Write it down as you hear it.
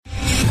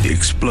The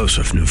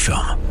explosive new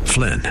film,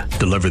 Flynn,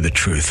 deliver the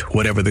truth,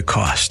 whatever the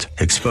cost,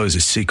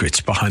 exposes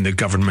secrets behind the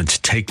government's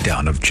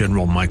takedown of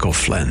General Michael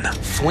Flynn.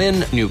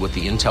 Flynn knew what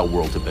the intel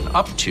world had been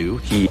up to.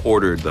 He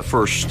ordered the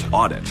first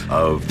audit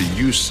of the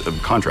use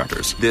of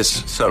contractors.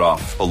 This set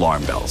off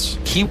alarm bells.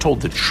 He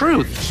told the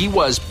truth. He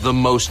was the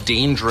most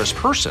dangerous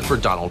person for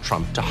Donald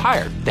Trump to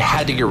hire. They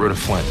had to get rid of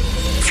Flynn.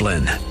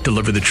 Flynn,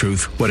 deliver the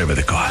truth, whatever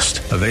the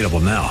cost. Available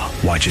now.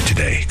 Watch it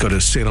today. Go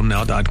to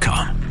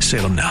salemnow.com.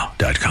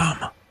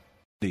 salemnow.com.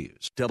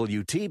 News.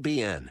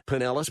 WTBN,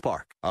 Pinellas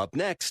Park. Up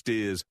next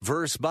is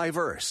Verse by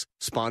Verse,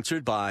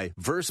 sponsored by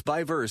Verse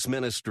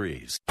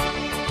Ministries.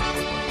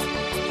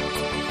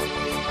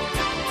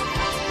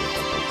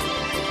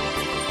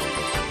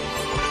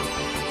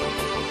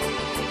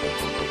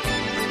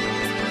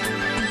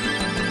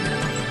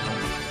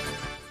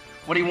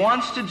 What he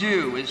wants to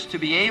do is to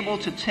be able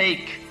to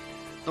take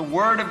the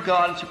Word of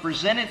God and to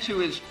present it to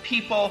his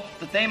people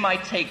that they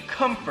might take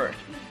comfort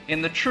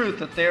in the truth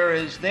that there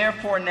is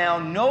therefore now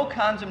no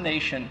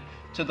condemnation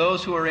to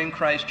those who are in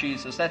Christ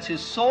Jesus. That's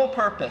his sole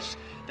purpose.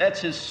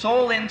 That's his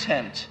sole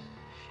intent,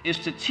 is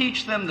to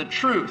teach them the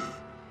truth,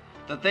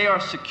 that they are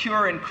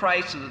secure in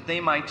Christ so that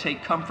they might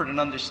take comfort and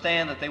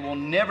understand that they will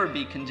never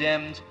be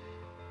condemned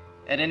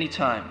at any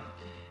time.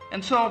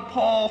 And so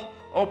Paul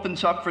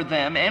opens up for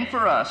them and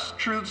for us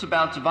truths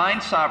about divine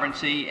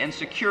sovereignty and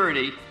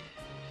security,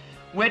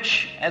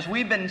 which, as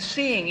we've been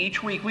seeing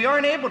each week, we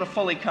aren't able to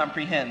fully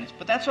comprehend.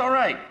 But that's all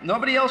right.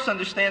 Nobody else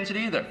understands it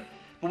either.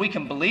 But we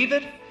can believe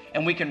it,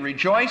 and we can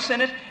rejoice in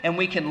it, and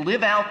we can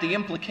live out the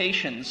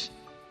implications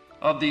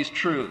of these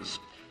truths.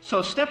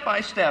 So step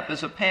by step,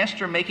 as a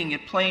pastor making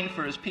it plain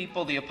for his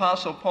people, the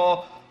Apostle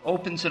Paul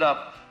opens it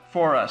up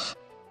for us.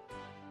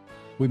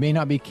 We may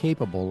not be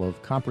capable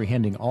of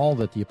comprehending all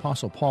that the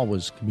Apostle Paul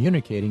was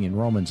communicating in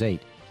Romans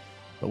 8,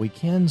 but we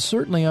can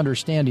certainly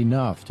understand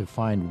enough to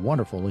find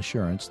wonderful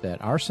assurance that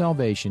our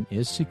salvation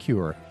is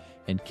secure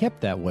and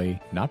kept that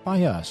way not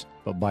by us,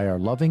 but by our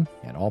loving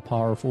and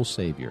all-powerful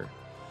Savior.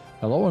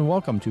 Hello and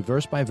welcome to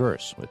Verse by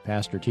Verse with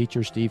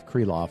Pastor-Teacher Steve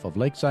Kreloff of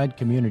Lakeside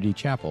Community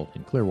Chapel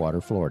in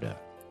Clearwater, Florida.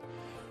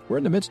 We're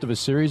in the midst of a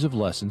series of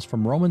lessons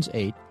from Romans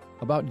 8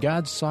 about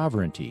God's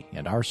sovereignty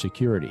and our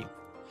security.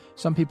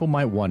 Some people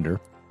might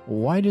wonder,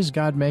 why does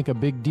God make a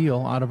big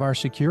deal out of our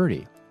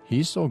security?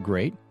 He's so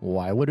great,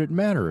 why would it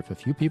matter if a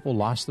few people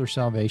lost their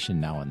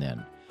salvation now and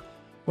then?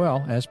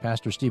 Well, as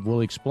Pastor Steve will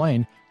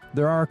explain,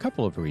 there are a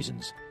couple of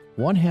reasons.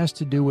 One has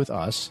to do with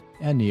us,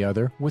 and the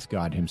other with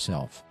God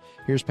himself.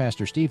 Here's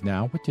Pastor Steve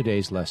now with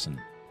today's lesson.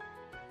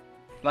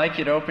 I'd like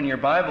you to open your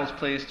Bibles,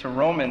 please, to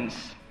Romans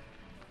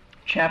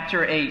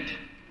chapter 8.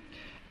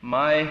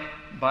 My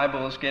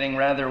Bible is getting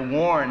rather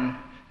worn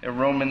at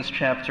Romans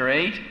chapter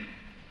 8.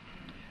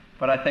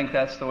 But I think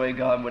that's the way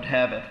God would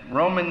have it.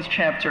 Romans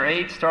chapter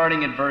 8,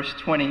 starting at verse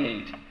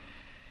 28.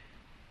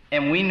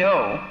 And we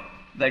know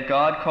that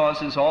God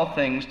causes all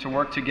things to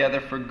work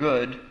together for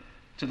good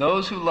to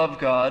those who love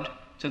God,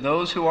 to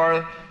those who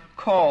are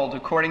called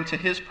according to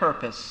his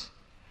purpose.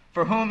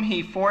 For whom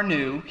he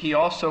foreknew, he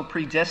also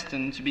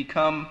predestined to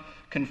become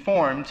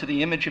conformed to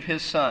the image of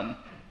his Son,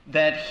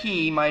 that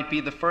he might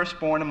be the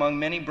firstborn among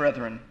many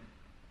brethren.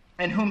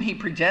 And whom he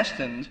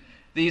predestined,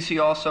 these he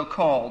also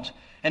called.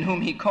 And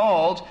whom he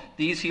called,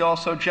 these he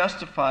also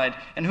justified.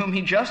 And whom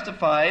he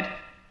justified,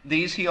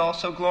 these he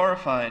also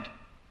glorified.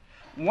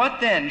 What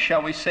then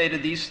shall we say to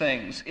these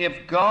things?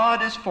 If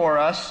God is for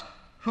us,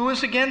 who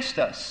is against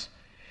us?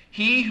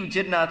 He who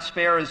did not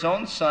spare his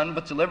own Son,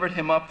 but delivered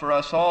him up for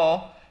us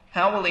all,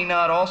 how will he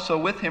not also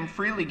with him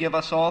freely give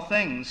us all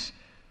things?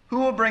 Who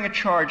will bring a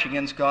charge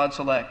against God's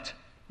elect?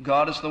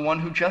 God is the one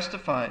who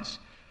justifies.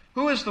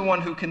 Who is the one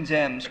who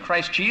condemns?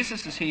 Christ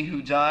Jesus is he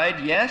who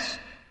died, yes,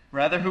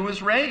 rather, who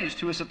was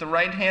raised, who is at the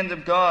right hand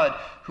of God,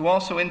 who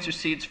also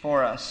intercedes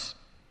for us.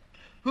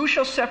 Who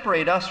shall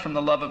separate us from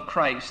the love of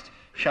Christ?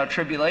 Shall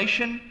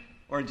tribulation,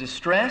 or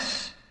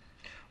distress,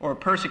 or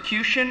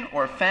persecution,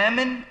 or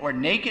famine, or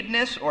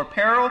nakedness, or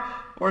peril,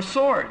 or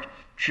sword?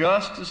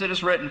 Just as it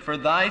is written, for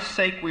thy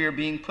sake we are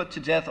being put to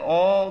death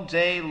all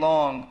day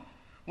long.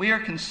 We are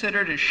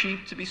considered as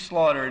sheep to be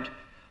slaughtered.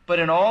 But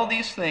in all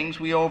these things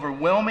we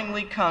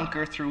overwhelmingly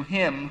conquer through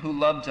him who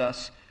loved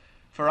us.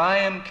 For I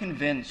am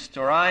convinced,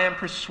 or I am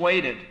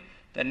persuaded,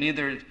 that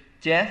neither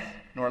death,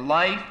 nor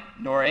life,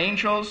 nor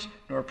angels,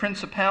 nor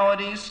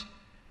principalities,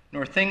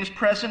 nor things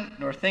present,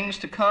 nor things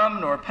to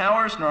come, nor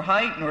powers, nor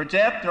height, nor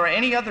depth, nor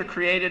any other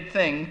created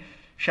thing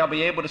shall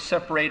be able to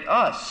separate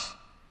us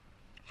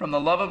from the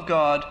love of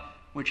God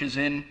which is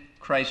in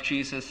Christ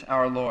Jesus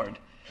our Lord.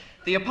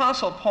 The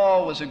Apostle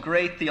Paul was a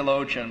great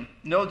theologian,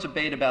 no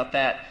debate about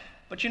that.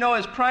 But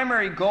his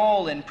primary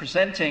goal in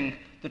presenting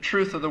the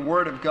truth of the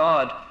Word of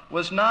God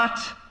was not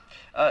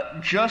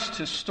just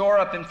to store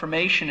up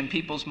information in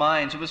people's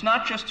minds. It was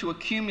not just to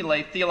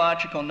accumulate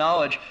theological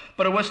knowledge,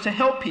 but it was to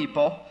help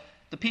people,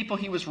 the people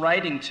he was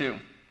writing to.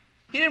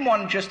 He didn't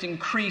want to just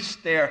increase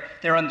their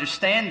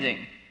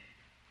understanding.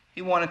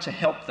 He wanted to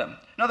help them.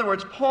 In other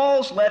words,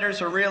 Paul's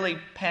letters are really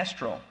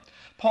pastoral.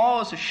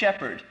 Paul is a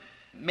shepherd.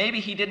 Maybe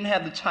he didn't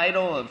have the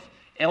title of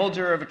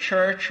elder of a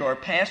church or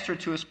pastor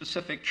to a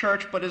specific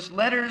church, but his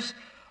letters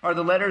are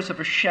the letters of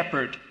a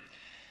shepherd.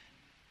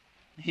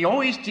 He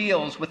always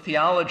deals with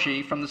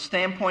theology from the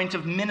standpoint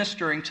of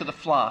ministering to the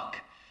flock,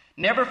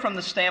 never from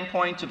the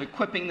standpoint of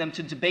equipping them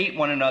to debate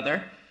one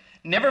another,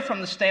 never from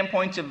the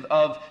standpoint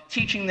of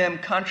teaching them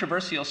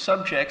controversial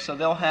subjects so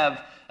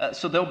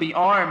they'll be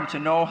armed to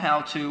know how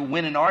to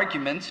win an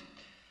argument.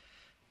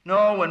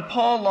 No, when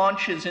Paul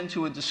launches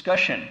into a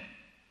discussion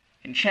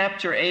in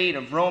chapter 8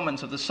 of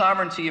Romans of the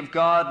sovereignty of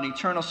God and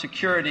eternal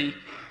security,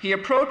 he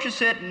approaches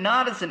it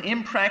not as an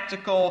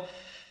impractical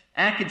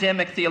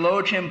academic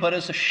theologian, but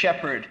as a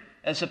shepherd,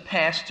 as a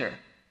pastor.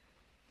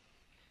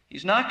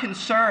 He's not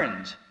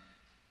concerned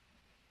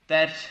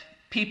that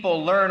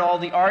people learn all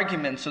the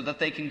arguments so that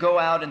they can go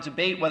out and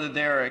debate whether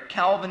they're a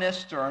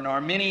Calvinist or an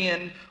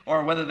Arminian,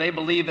 or whether they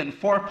believe in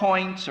 4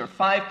 points or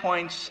 5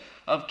 points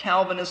of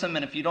Calvinism.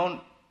 And if you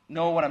don't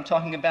know what I'm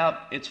talking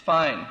about, it's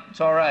fine.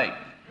 It's all right.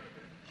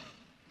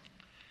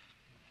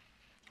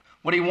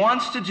 What he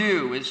wants to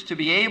do is to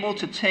be able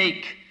to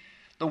take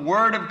the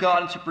Word of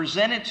God and to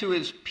present it to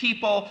his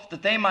people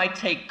that they might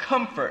take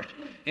comfort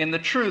in the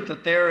truth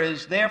that there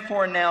is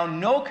therefore now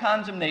no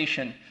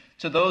condemnation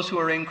to those who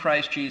are in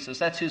Christ Jesus.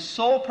 That's his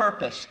sole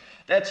purpose.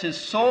 That's his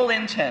sole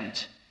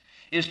intent,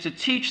 is to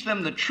teach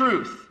them the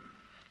truth,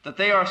 that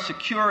they are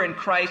secure in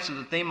Christ so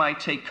that they might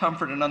take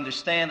comfort and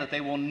understand that they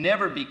will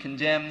never be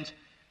condemned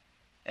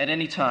at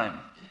any time.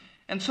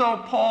 And so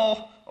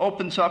Paul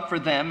opens up for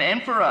them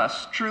and for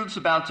us truths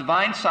about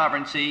divine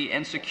sovereignty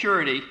and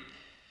security,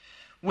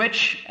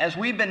 which, as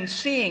we've been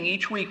seeing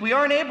each week, we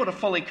aren't able to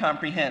fully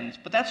comprehend.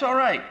 But that's all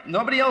right.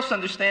 Nobody else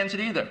understands it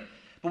either.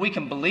 But we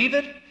can believe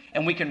it,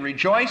 and we can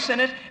rejoice in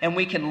it, and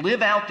we can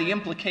live out the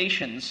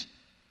implications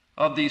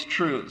of these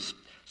truths.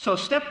 So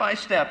step by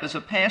step, as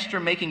a pastor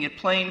making it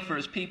plain for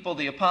his people,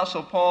 the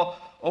Apostle Paul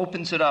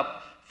opens it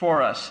up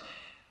for us.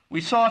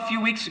 We saw a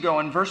few weeks ago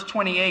in verse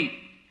 28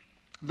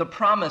 the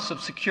promise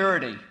of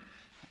security.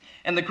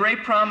 And the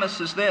great promise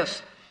is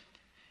this.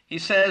 He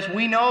says,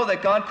 we know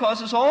that God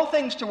causes all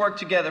things to work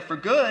together for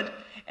good,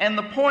 and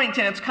the point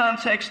in its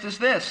context is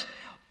this.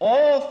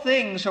 All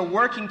things are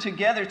working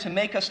together to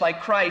make us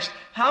like Christ.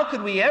 How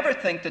could we ever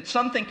think that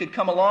something could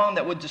come along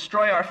that would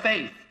destroy our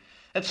faith?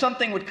 That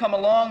something would come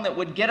along that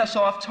would get us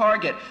off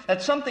target?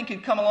 That something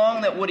could come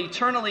along that would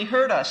eternally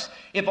hurt us?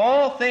 If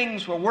all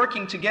things were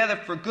working together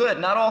for good,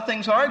 not all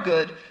things are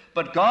good,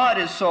 but God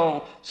is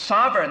so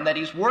sovereign that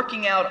he's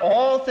working out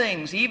all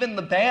things, even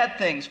the bad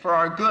things, for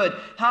our good.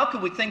 How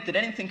could we think that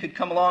anything could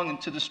come along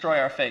to destroy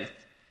our faith,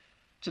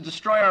 to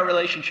destroy our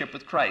relationship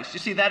with Christ? You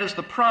see, that is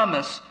the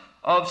promise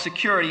of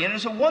security, and it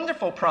is a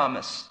wonderful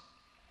promise.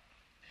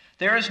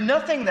 There is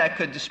nothing that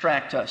could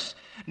distract us,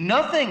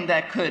 nothing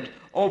that could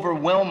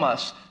overwhelm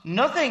us,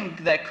 nothing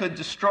that could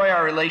destroy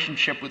our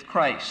relationship with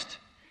Christ.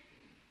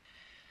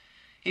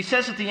 He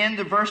says at the end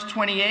of verse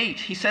 28,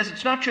 he says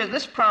it's not just,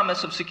 this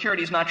promise of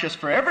security is not just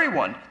for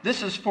everyone.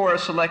 This is for a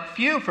select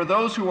few, for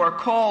those who are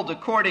called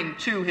according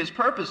to his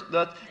purpose.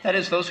 That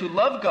is, those who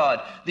love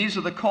God. These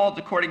are the called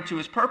according to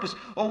his purpose.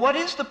 Well, what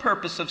is the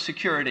purpose of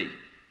security?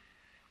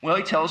 Well,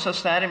 he tells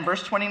us that in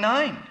verse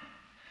 29.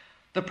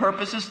 The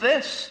purpose is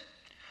this.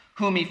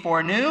 Whom he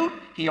foreknew,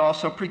 he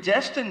also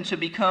predestined to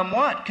become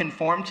what?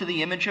 Conformed to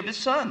the image of his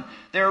Son.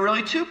 There are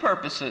really two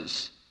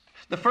purposes.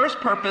 The first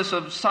purpose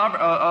of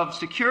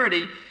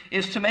security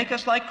is to make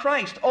us like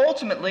Christ.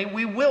 Ultimately,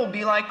 we will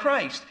be like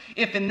Christ.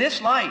 If in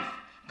this life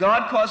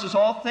God causes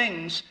all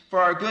things for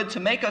our good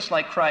to make us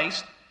like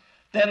Christ,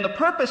 then the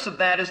purpose of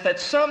that is that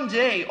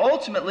someday,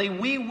 ultimately,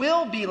 we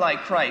will be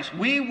like Christ.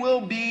 We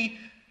will be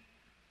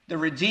the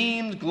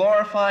redeemed,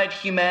 glorified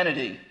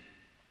humanity.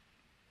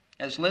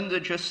 As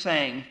Linda just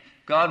sang,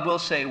 God will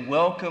say,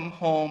 "Welcome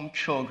home,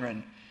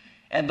 children."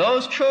 And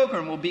those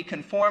children will be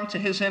conformed to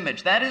his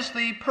image. That is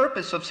the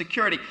purpose of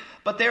security.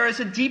 But there is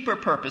a deeper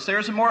purpose. There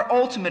is a more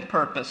ultimate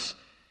purpose.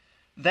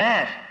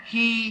 That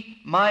he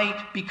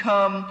might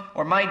become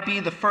or might be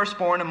the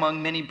firstborn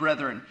among many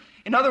brethren.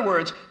 In other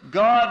words,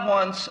 God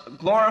wants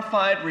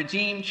glorified,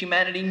 redeemed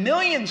humanity,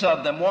 millions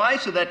of them. Why?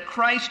 So that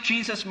Christ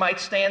Jesus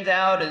might stand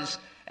out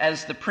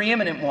as the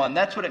preeminent one.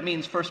 That's what it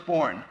means,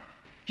 firstborn.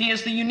 He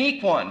is the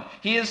unique one.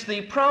 He is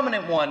the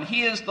prominent one.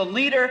 He is the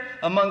leader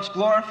amongst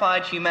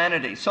glorified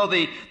humanity. So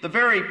the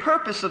very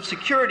purpose of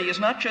security is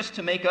not just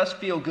to make us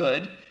feel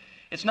good.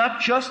 It's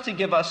not just to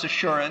give us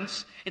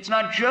assurance. It's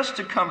not just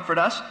to comfort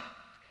us,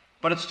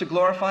 but it's to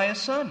glorify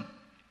his Son.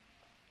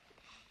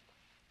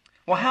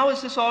 Well, how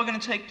is this all going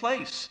to take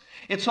place?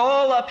 It's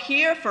all up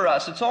here for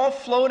us. It's all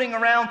floating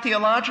around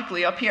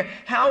theologically up here.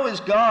 How is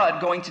God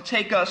going to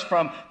take us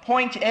from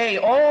point A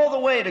all the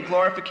way to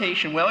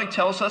glorification? Well, he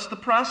tells us the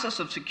process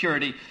of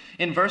security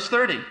in verse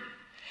 30.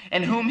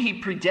 And whom he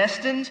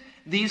predestined,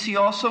 these he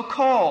also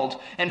called.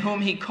 And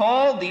whom he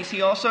called, these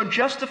he also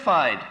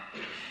justified.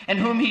 And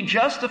whom he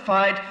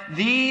justified,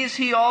 these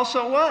he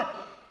also what?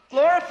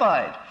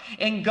 Glorified.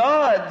 In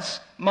God's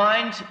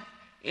mind,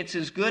 it's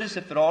as good as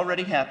if it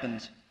already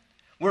happened.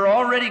 We're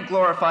already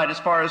glorified as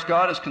far as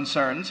God is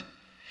concerned.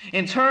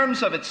 In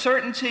terms of its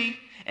certainty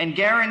and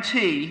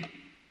guarantee,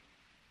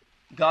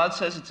 God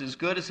says it's as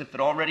good as if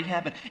it already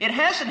happened. It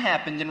hasn't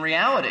happened in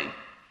reality.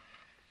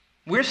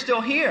 We're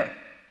still here.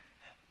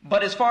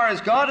 But as far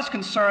as God is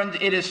concerned,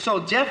 it is so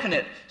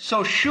definite,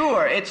 so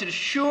sure, it's as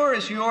sure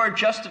as your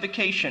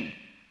justification,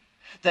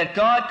 that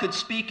God could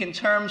speak in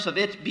terms of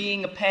it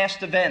being a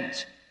past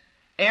event.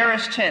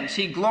 Aorist tense,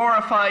 He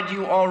glorified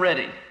you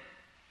already.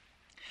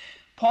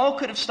 Paul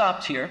could have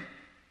stopped here,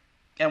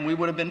 and we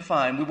would have been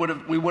fine.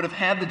 We would have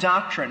had the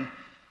doctrine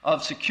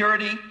of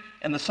security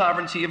and the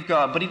sovereignty of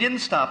God, but he didn't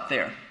stop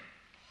there.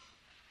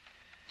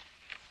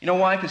 You know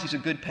why? Because he's a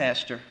good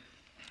pastor.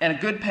 And a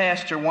good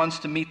pastor wants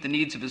to meet the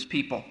needs of his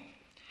people.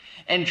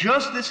 And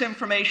just this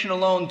information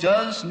alone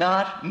does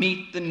not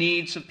meet the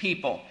needs of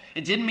people.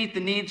 It didn't meet the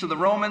needs of the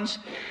Romans,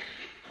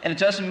 and it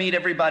doesn't meet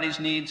everybody's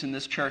needs in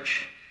this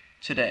church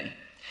today.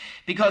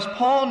 Because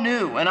Paul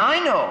knew, and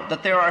I know,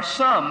 that there are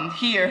some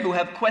here who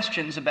have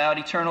questions about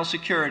eternal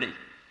security.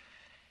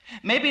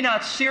 Maybe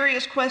not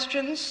serious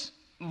questions,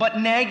 but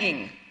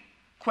nagging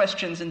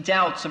questions and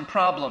doubts and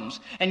problems.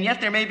 And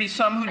yet there may be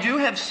some who do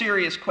have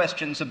serious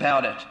questions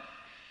about it.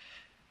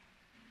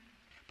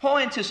 Paul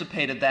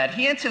anticipated that.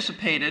 He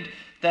anticipated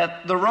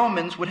that the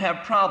Romans would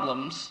have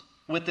problems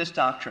with this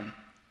doctrine.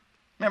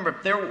 Remember,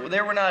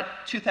 there were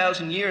not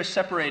 2,000 years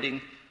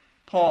separating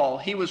Paul.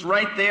 He was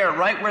right there,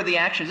 right where the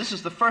action is. This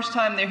is the first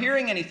time they're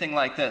hearing anything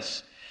like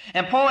this.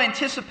 And Paul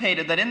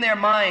anticipated that in their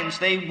minds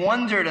they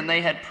wondered and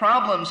they had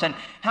problems. And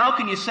how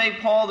can you say,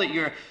 Paul, that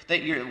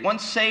you're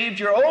once saved,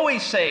 you're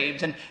always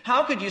saved? And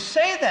how could you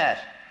say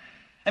that?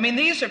 I mean,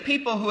 these are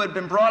people who had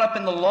been brought up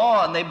in the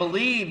law, and they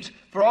believed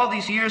for all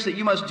these years that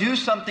you must do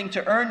something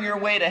to earn your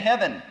way to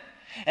heaven.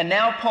 And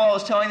now Paul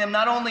is telling them,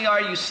 not only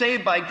are you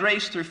saved by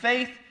grace through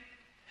faith,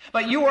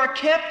 but you are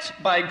kept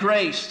by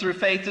grace through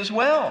faith as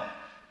well.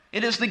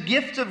 It is the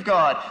gift of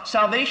God.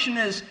 Salvation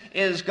is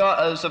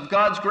of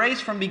God's grace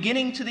from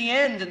beginning to the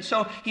end. And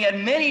so he had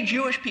many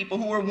Jewish people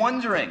who were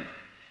wondering.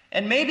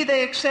 And maybe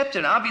they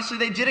accepted. Obviously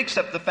they did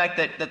accept the fact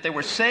that they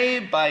were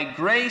saved by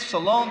grace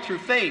alone through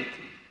faith.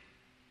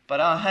 But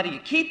how do you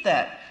keep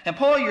that? And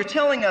Paul, you're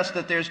telling us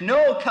that there's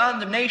no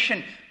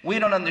condemnation. We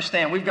don't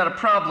understand. We've got a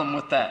problem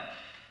with that.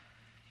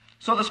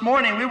 So this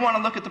morning we want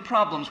to look at the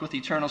problems with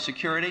eternal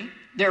security.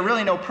 There are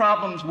really no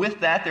problems with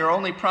that. There are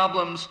only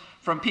problems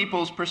from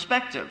people's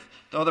perspective,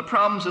 though the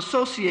problems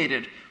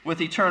associated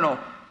with eternal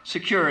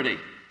security.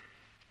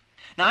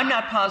 Now, I'm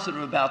not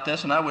positive about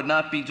this, and I would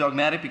not be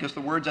dogmatic because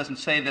the Word doesn't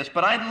say this,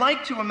 but I'd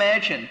like to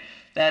imagine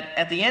that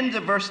at the end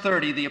of verse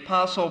 30, the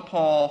Apostle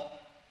Paul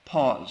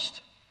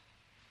paused.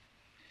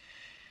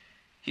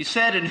 He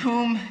said, "In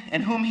whom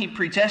he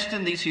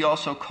predestined, these he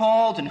also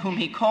called. And whom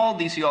he called,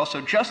 these he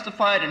also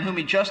justified. And whom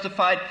he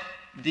justified,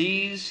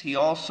 these he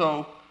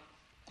also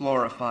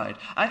glorified."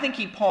 I think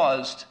he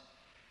paused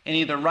in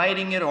either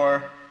writing it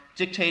or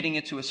dictating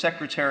it to a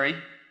secretary.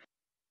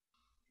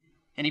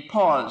 And he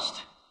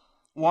paused.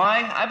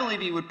 Why? I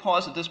believe he would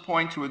pause at this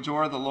point to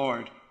adore the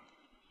Lord.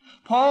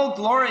 Paul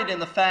gloried in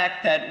the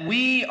fact that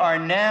we are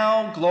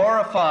now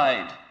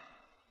glorified.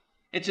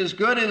 It's as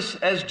good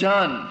as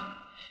done.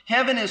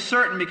 Heaven is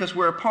certain because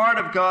we're a part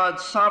of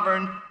God's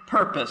sovereign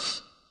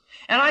purpose.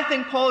 And I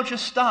think Paul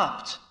just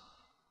stopped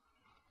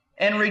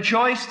and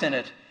rejoiced in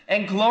it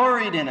and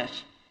gloried in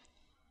it.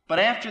 But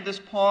after this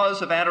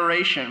pause of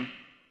adoration,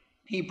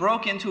 he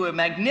broke into a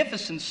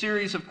magnificent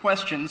series of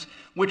questions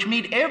which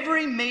meet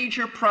every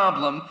major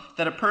problem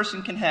that a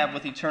person can have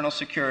with eternal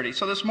security.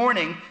 So this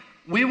morning,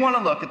 we want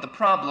to look at the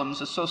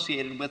problems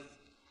associated with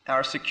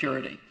our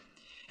security.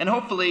 And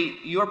hopefully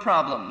your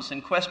problems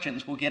and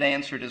questions will get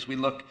answered as we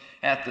look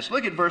at this.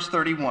 Look at verse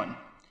 31.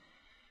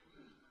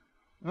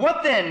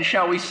 "What then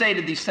shall we say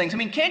to these things?" I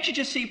mean, can't you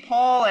just see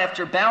Paul,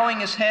 after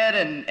bowing his head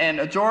and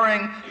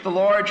adoring the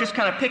Lord, just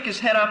kind of pick his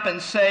head up and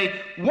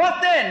say,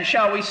 "What then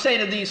shall we say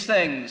to these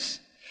things?"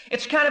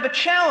 It's kind of a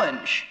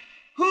challenge.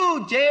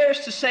 Who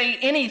dares to say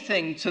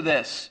anything to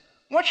this?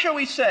 What shall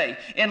we say?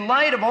 In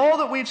light of all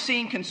that we've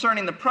seen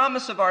concerning the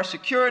promise of our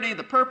security,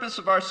 the purpose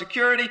of our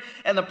security,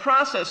 and the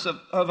process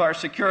of our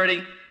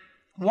security,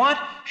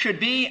 what should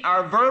be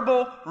our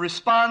verbal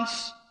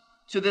response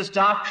to this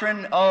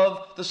doctrine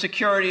of the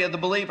security of the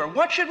believer?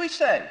 What should we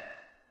say?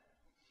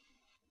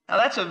 Now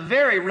that's a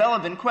very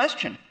relevant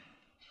question.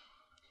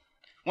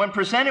 When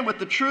presented with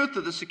the truth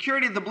of the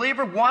security of the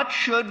believer, what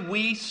should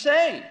we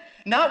say?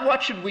 Not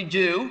what should we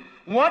do,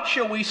 what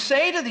shall we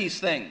say to these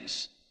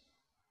things?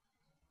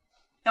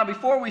 Now,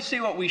 before we see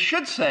what we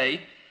should say,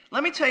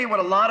 let me tell you what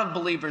a lot of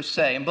believers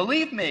say. And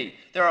believe me,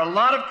 there are a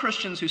lot of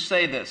Christians who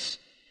say this.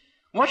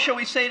 What shall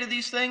we say to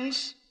these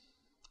things?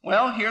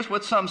 Well, here's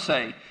what some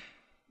say.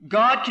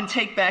 God can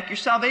take back your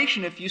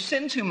salvation if you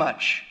sin too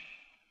much.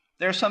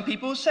 There are some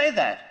people who say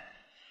that.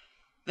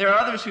 There are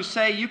others who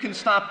say you can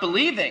stop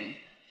believing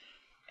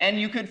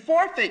and you could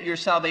forfeit your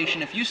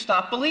salvation if you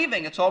stop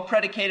believing. It's all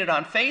predicated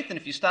on faith, and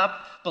if you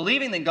stop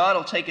believing, then God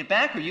will take it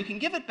back or you can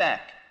give it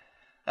back.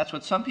 That's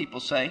what some people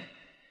say.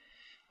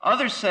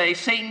 Others say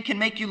Satan can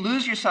make you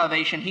lose your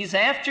salvation. He's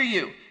after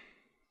you.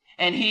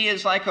 And he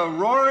is like a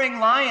roaring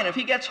lion. If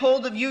he gets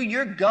hold of you,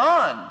 you're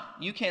gone.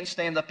 You can't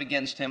stand up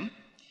against him.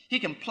 He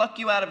can pluck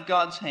you out of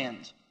God's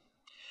hand.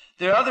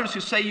 There are others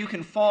who say you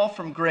can fall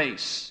from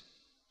grace.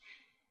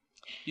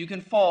 You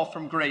can fall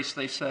from grace,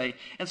 they say.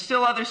 And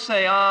still others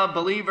say, a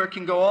believer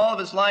can go all of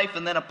his life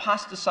and then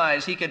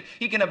apostatize. He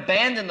can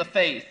abandon the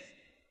faith,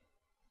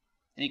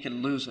 and he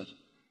can lose it.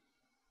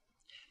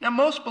 Now,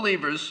 most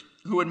believers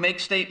who would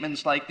make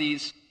statements like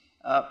these,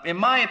 in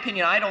my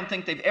opinion, I don't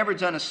think they've ever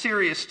done a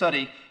serious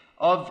study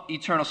of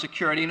eternal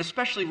security, and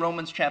especially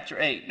Romans chapter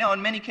 8. Now,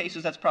 in many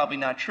cases, that's probably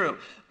not true.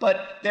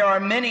 But there are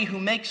many who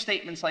make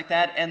statements like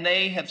that, and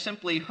they have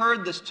simply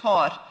heard this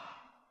taught,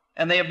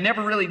 and they have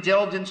never really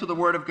delved into the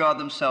Word of God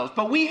themselves.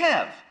 But we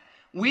have.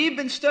 We've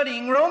been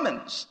studying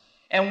Romans,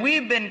 and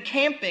we've been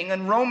camping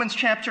on Romans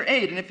chapter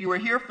 8. And if you were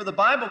here for the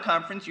Bible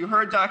conference, you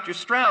heard Dr.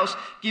 Strauss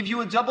give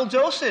you a double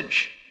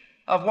dosage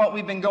of what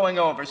we've been going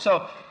over.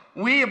 So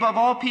we, above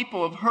all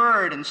people, have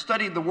heard and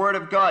studied the Word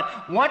of God.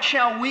 What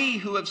shall we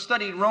who have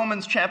studied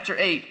Romans chapter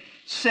 8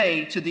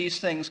 say to these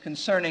things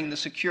concerning the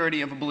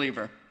security of a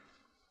believer?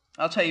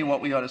 I'll tell you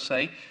what we ought to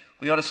say.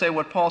 We ought to say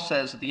what Paul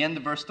says at the end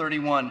of verse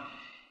 31.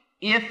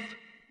 If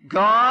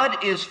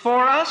God is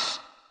for us,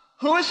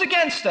 who is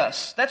against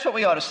us? That's what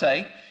we ought to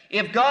say.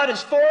 If God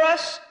is for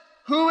us,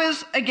 who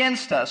is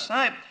against us?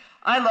 I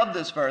love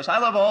this verse. I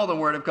love all the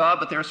Word of God,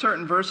 but there are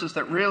certain verses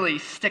that really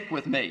stick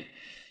with me.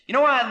 You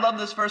know why I love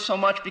this verse so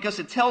much? Because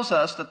it tells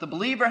us that the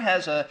believer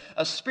has a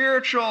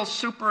spiritual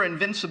super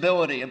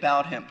invincibility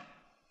about him.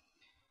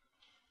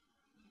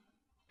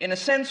 In a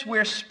sense,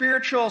 we're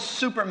spiritual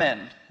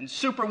supermen and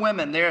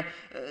superwomen.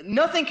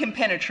 Nothing can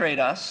penetrate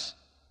us.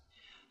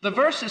 The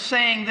verse is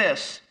saying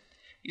this.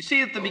 You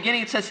see at the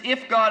beginning it says,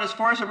 if God is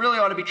for us. It really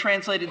ought to be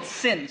translated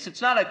since.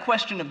 It's not a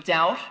question of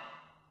doubt.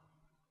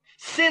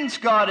 Since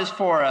God is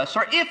for us,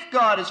 or if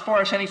God is for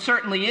us, and He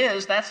certainly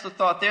is, that's the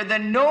thought there,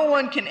 then no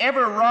one can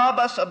ever rob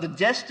us of the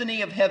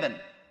destiny of heaven.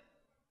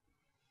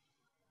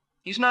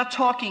 He's not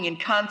talking in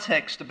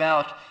context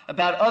about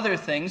other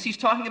things. He's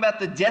talking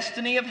about the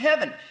destiny of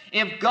heaven.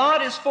 If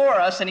God is for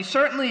us, and He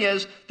certainly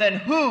is, then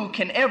who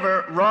can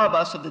ever rob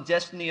us of the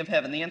destiny of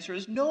heaven? The answer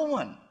is no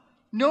one.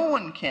 No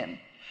one can.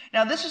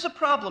 Now, this is a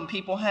problem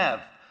people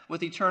have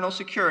with eternal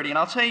security, and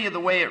I'll tell you the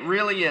way it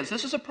really is.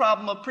 This is a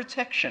problem of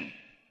protection.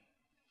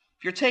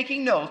 If you're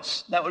taking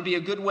notes, that would be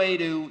a good way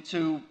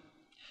to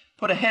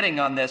put a heading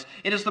on this.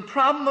 It is the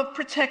problem of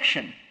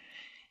protection.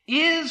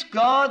 Is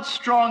God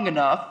strong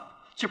enough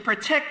to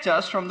protect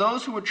us from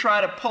those who would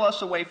try to pull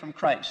us away from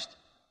Christ?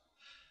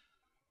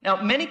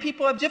 Now, many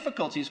people have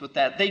difficulties with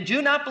that. They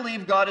do not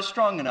believe God is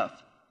strong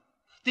enough.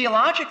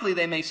 Theologically,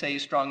 they may say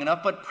He's strong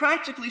enough, but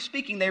practically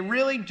speaking, they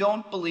really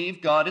don't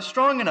believe God is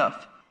strong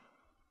enough.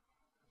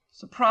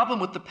 It's the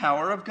problem with the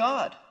power of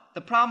God. The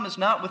problem is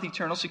not with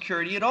eternal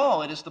security at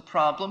all. It is the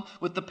problem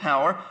with the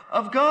power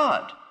of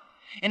God.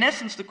 In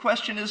essence, the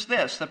question is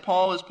this that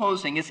Paul is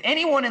posing. Is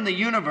anyone in the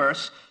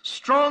universe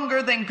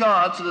stronger than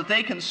God so that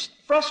they can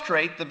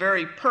frustrate the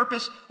very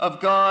purpose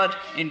of God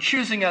in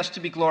choosing us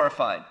to be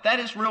glorified? That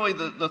is really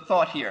the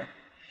thought here.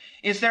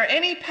 Is there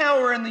any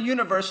power in the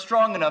universe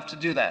strong enough to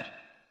do that?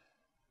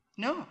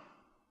 No.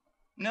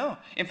 No.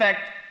 In fact,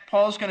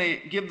 Paul's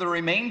going to give the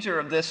remainder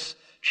of this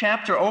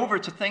chapter over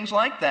to things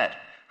like that.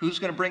 Who's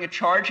going to bring a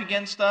charge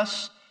against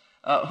us?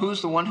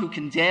 Who's the one who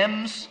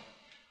condemns?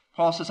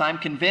 Paul says, I'm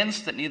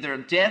convinced that neither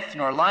death,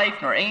 nor life,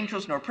 nor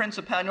angels, nor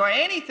principality, nor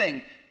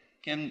anything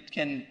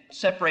can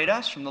separate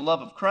us from the love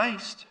of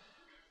Christ.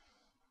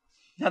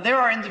 Now, there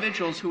are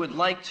individuals who would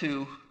like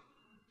to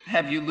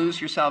have you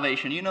lose your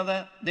salvation. You know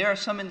that? There are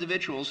some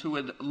individuals who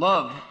would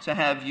love to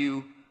have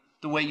you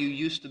the way you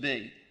used to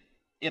be.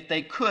 If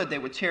they could, they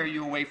would tear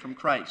you away from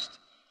Christ.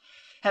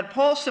 Had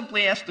Paul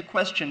simply asked the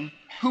question,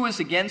 who is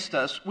against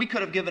us, we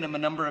could have given him a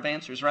number of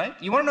answers, right?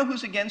 You want to know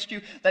who's against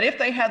you? That if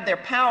they had their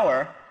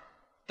power,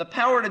 the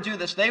power to do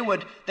this, they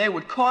would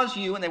cause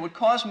you and they would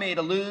cause me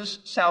to lose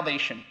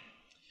salvation.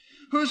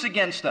 Who's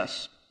against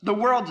us? The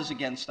world is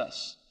against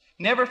us.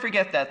 Never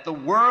forget that. The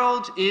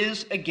world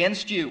is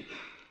against you.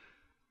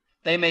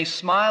 They may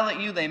smile at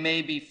you, they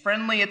may be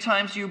friendly at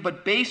times to you,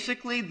 but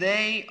basically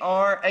they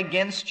are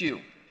against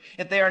you.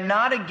 If they are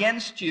not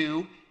against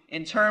you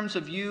in terms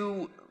of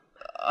you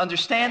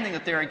understanding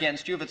that they're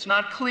against you, if it's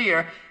not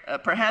clear,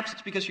 perhaps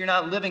it's because you're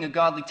not living a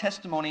godly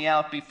testimony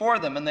out before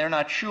them and they're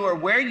not sure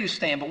where you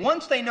stand. But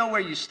once they know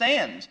where you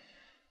stand,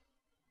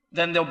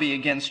 then they'll be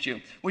against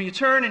you. Will you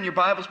turn in your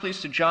Bibles, please,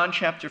 to John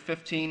chapter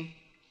 15?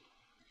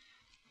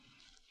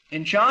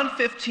 In John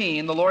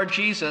 15, the Lord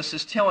Jesus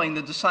is telling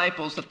the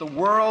disciples that the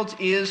world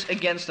is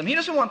against them. He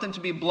doesn't want them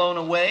to be blown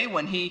away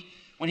when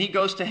he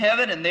goes to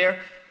heaven and they're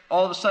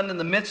all of a sudden in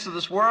the midst of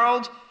this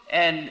world.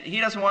 And He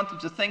doesn't want them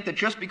to think that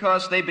just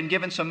because they've been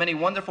given so many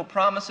wonderful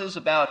promises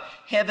about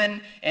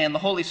heaven and the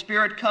Holy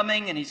Spirit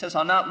coming, and He says,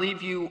 I'll not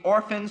leave you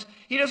orphans,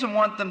 He doesn't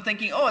want them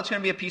thinking, oh, it's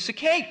going to be a piece of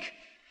cake.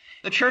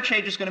 The church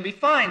age is going to be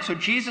fine. So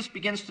Jesus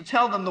begins to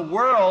tell them the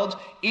world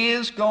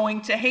is going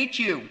to hate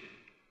you.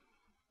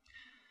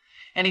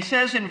 And He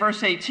says in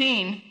verse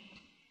 18,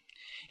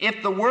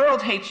 if the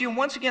world hates you, and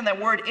once again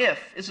that word if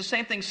is the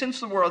same thing, since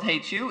the world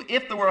hates you,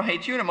 if the world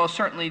hates you, and it most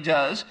certainly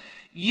does,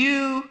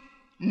 you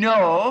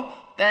know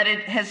that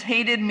it has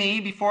hated me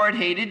before it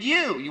hated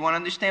you. You want to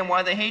understand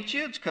why they hate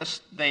you? It's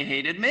because they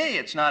hated me.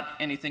 It's not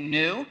anything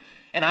new.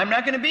 And I'm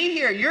not going to be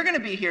here. You're going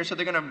to be here, so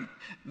they're going to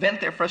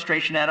vent their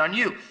frustration out on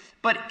you.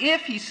 But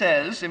if, he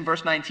says in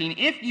verse 19,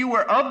 if you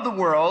were of the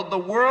world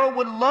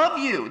would love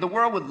you. The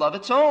world would love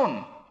its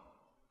own.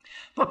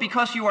 But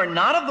because you are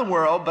not of the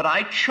world, but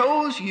I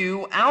chose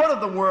you out of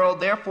the world,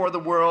 therefore the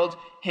world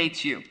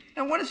hates you.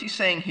 Now, what is he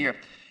saying here?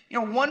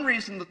 One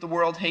reason that the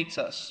world hates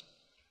us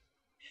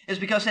is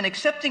because in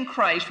accepting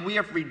Christ, we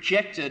have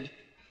rejected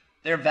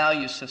their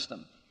value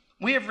system.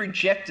 We have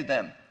rejected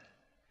them.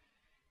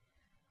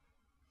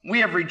 We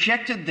have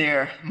rejected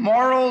their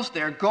morals,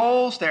 their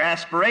goals, their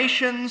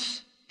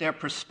aspirations, their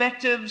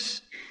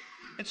perspectives.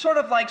 It's sort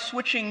of like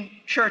switching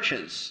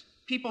churches.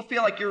 People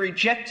feel like you're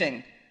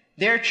rejecting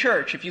their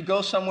church if you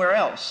go somewhere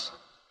else.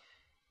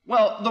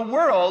 Well, the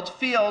world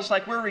feels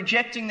like we're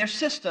rejecting their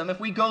system if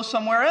we go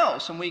somewhere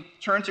else and we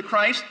turn to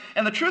Christ.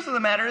 And the truth of the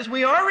matter is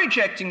we are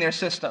rejecting their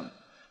system.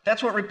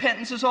 That's what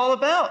repentance is all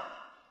about.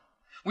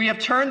 We have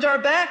turned our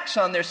backs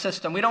on their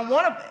system. We don't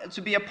want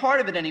to be a part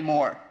of it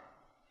anymore.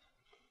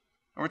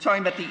 And we're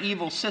talking about the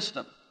evil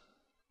system.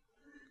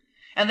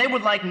 And they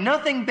would like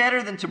nothing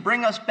better than to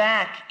bring us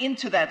back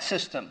into that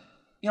system.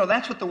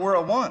 That's what the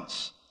world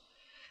wants.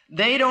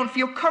 They don't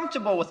feel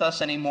comfortable with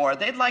us anymore.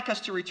 They'd like us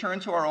to return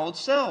to our old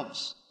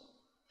selves.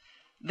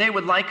 They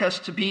would like us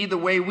to be the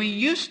way we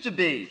used to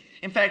be.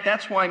 In fact,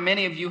 that's why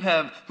many of you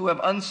who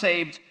have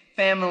unsaved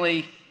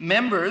family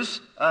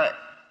members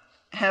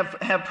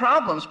have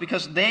problems,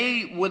 because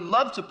they would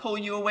love to pull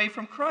you away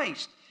from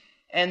Christ.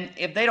 And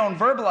if they don't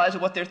verbalize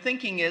it, what they're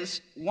thinking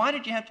is, why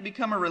did you have to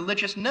become a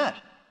religious nut?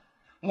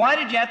 Why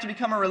did you have to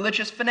become a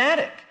religious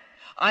fanatic?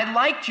 I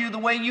liked you the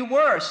way you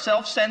were,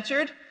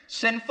 self-centered,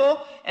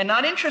 sinful, and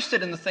not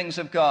interested in the things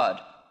of God.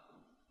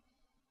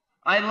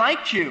 I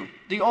liked you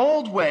the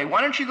old way.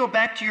 Why don't you go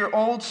back to your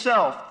old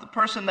self, the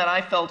person that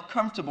I felt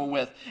comfortable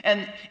with?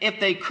 And if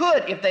they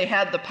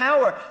had the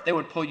power, they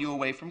would pull you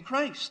away from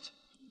Christ.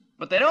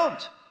 But they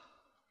don't.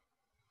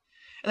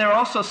 And there are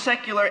also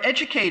secular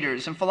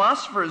educators and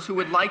philosophers who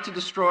would like to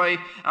destroy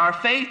our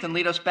faith and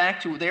lead us back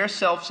to their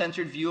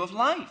self-centered view of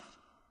life.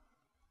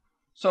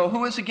 So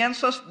who is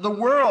against us? The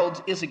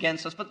world is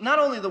against us. But not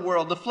only the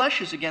world, the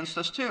flesh is against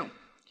us too.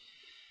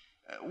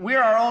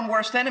 We're our own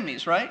worst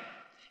enemies, right?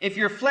 If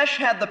your flesh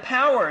had the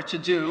power to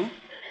do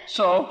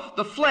so,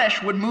 the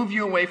flesh would move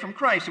you away from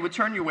Christ. It would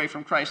turn you away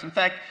from Christ. In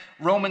fact,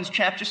 Romans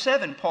chapter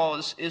 7,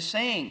 Paul is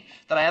saying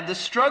that I have this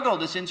struggle,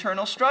 this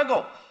internal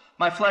struggle.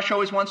 My flesh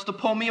always wants to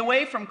pull me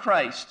away from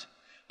Christ,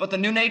 but the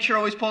new nature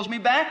always pulls me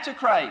back to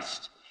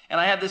Christ. And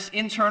I have this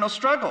internal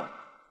struggle.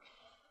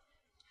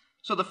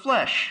 So the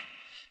flesh,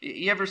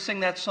 you ever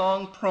sing that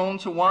song, Prone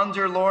to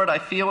Wander, Lord, I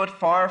feel it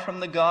far from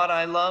the God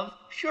I love?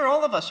 Sure,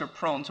 all of us are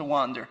prone to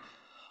wander.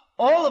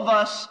 All of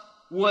us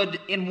would,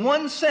 in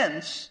one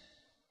sense,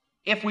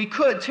 if we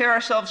could, tear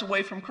ourselves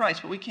away from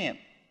Christ, but we can't.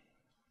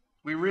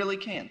 We really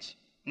can't.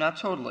 Not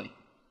totally.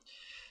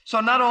 So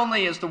not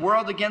only is the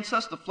world against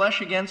us, the flesh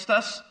against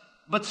us,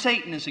 but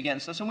Satan is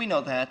against us, and we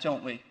know that,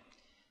 don't we?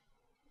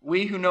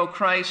 We who know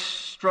Christ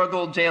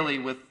struggle daily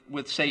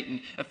with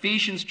Satan.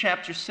 Ephesians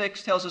chapter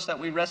 6 tells us that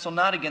we wrestle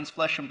not against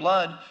flesh and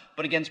blood,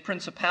 but against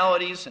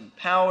principalities and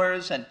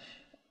powers and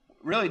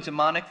really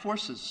demonic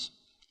forces.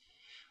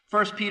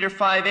 1 Peter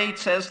 5:8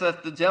 says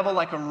that the devil,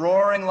 like a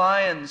roaring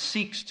lion,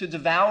 seeks to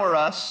devour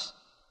us.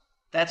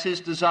 That's his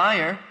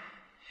desire.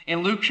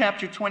 In Luke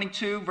chapter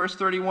 22, verse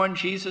 31,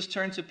 Jesus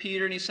turned to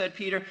Peter and he said,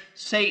 Peter,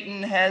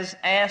 Satan has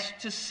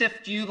asked to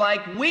sift you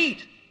like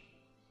wheat,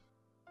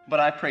 but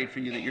I prayed for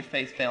you that your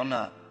faith fail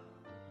not.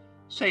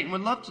 Satan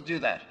would love to do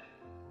that.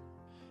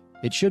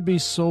 It should be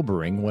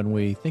sobering when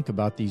we think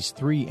about these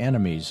three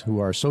enemies who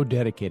are so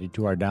dedicated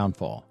to our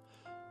downfall.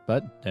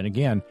 But then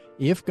again,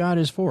 if God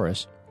is for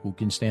us, who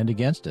can stand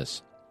against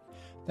us?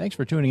 Thanks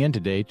for tuning in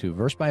today to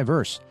Verse by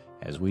Verse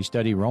as we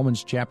study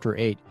Romans chapter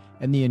 8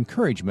 and the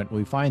encouragement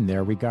we find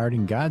there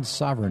regarding God's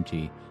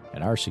sovereignty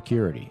and our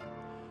security.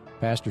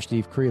 Pastor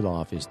Steve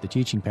Kreloff is the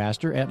teaching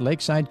pastor at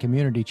Lakeside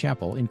Community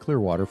Chapel in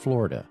Clearwater,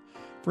 Florida.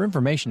 For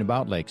information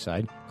about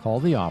Lakeside, call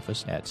the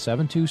office at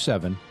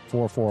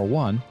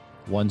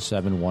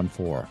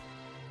 727-441-1714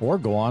 or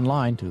go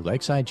online to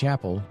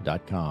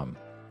lakesidechapel.com.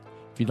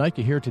 If you'd like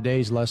to hear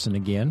today's lesson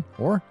again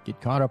or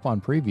get caught up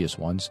on previous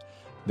ones,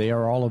 they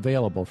are all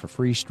available for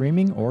free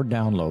streaming or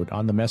download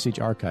on the Message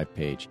Archive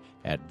page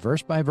at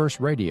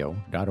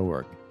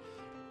versebyverseradio.org.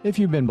 If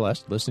you've been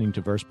blessed listening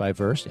to Verse by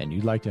Verse and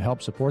you'd like to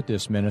help support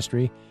this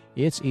ministry,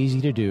 it's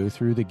easy to do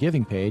through the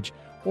giving page,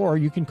 or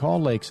you can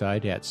call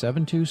Lakeside at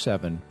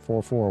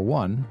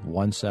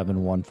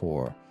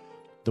 727-441-1714.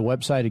 The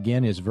website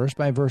again is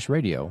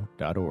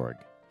versebyverseradio.org.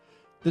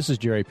 This is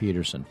Jerry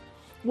Peterson.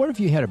 What if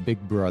you had a big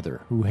brother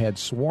who had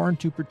sworn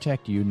to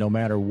protect you no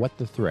matter what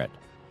the threat?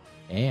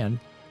 And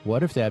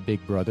what if that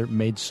big brother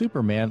made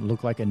Superman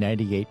look like a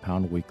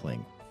 98-pound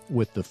weakling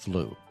with the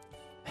flu?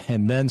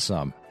 And then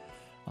some.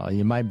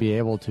 You might be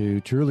able to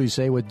truly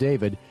say with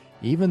David,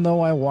 Even though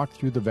I walk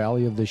through the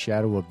valley of the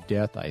shadow of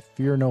death, I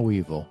fear no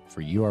evil,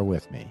 for you are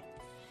with me.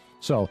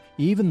 So,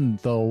 even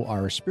though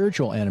our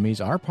spiritual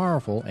enemies are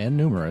powerful and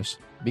numerous,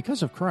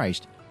 because of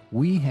Christ,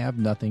 we have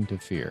nothing to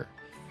fear.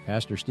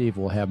 Pastor Steve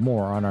will have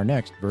more on our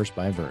next Verse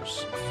by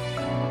Verse.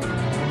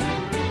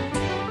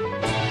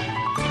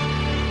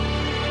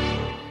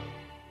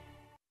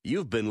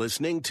 You've been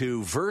listening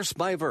to Verse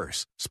by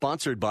Verse,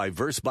 sponsored by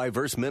Verse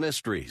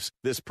Ministries.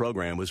 This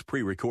program was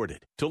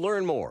pre-recorded. To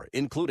learn more,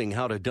 including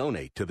how to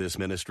donate to this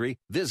ministry,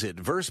 visit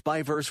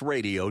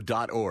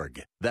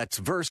versebyverseradio.org. That's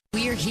Verse.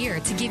 We're here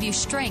to give you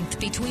strength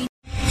between...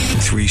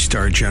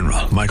 3-star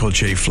General Michael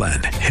J.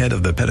 Flynn, head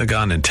of the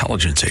Pentagon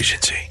Intelligence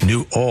Agency,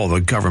 knew all the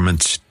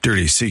government's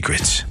dirty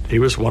secrets. He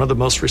was one of the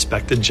most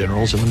respected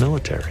generals in the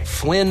military.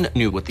 Flynn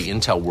knew what the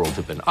intel world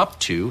had been up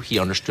to. He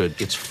understood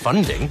its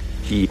funding.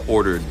 He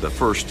ordered the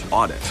first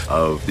audit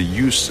of the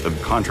use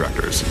of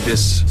contractors.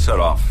 This set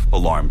off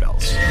alarm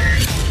bells.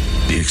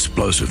 The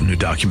explosive new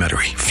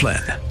documentary,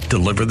 Flynn,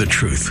 Deliver the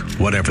Truth,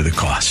 Whatever the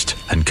Cost,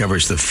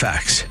 uncovers the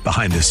facts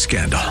behind this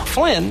scandal.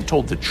 Flynn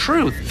told the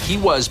truth. He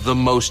was the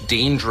most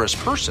dangerous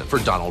person for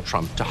Donald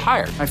Trump to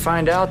hire. I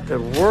find out the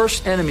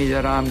worst enemy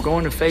that I'm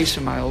going to face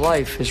in my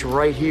life is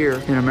right here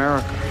in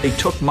America. They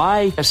took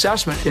my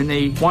assessment and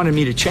they wanted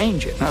me to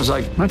change it. And I was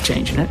like, I'm not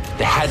changing it.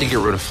 They had to get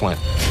rid of Flynn.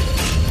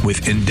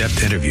 With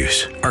in-depth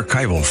interviews,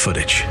 archival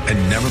footage,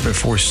 and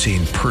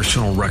never-before-seen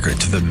personal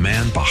records of the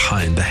man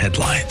behind the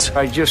headlines.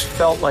 I just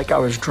felt like I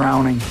was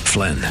drowning.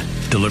 Flynn,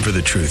 Deliver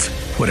the Truth,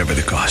 Whatever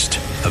the Cost.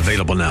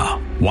 Available now.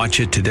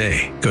 Watch it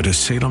today. Go to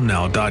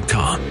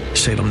salemnow.com.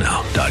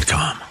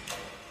 salemnow.com.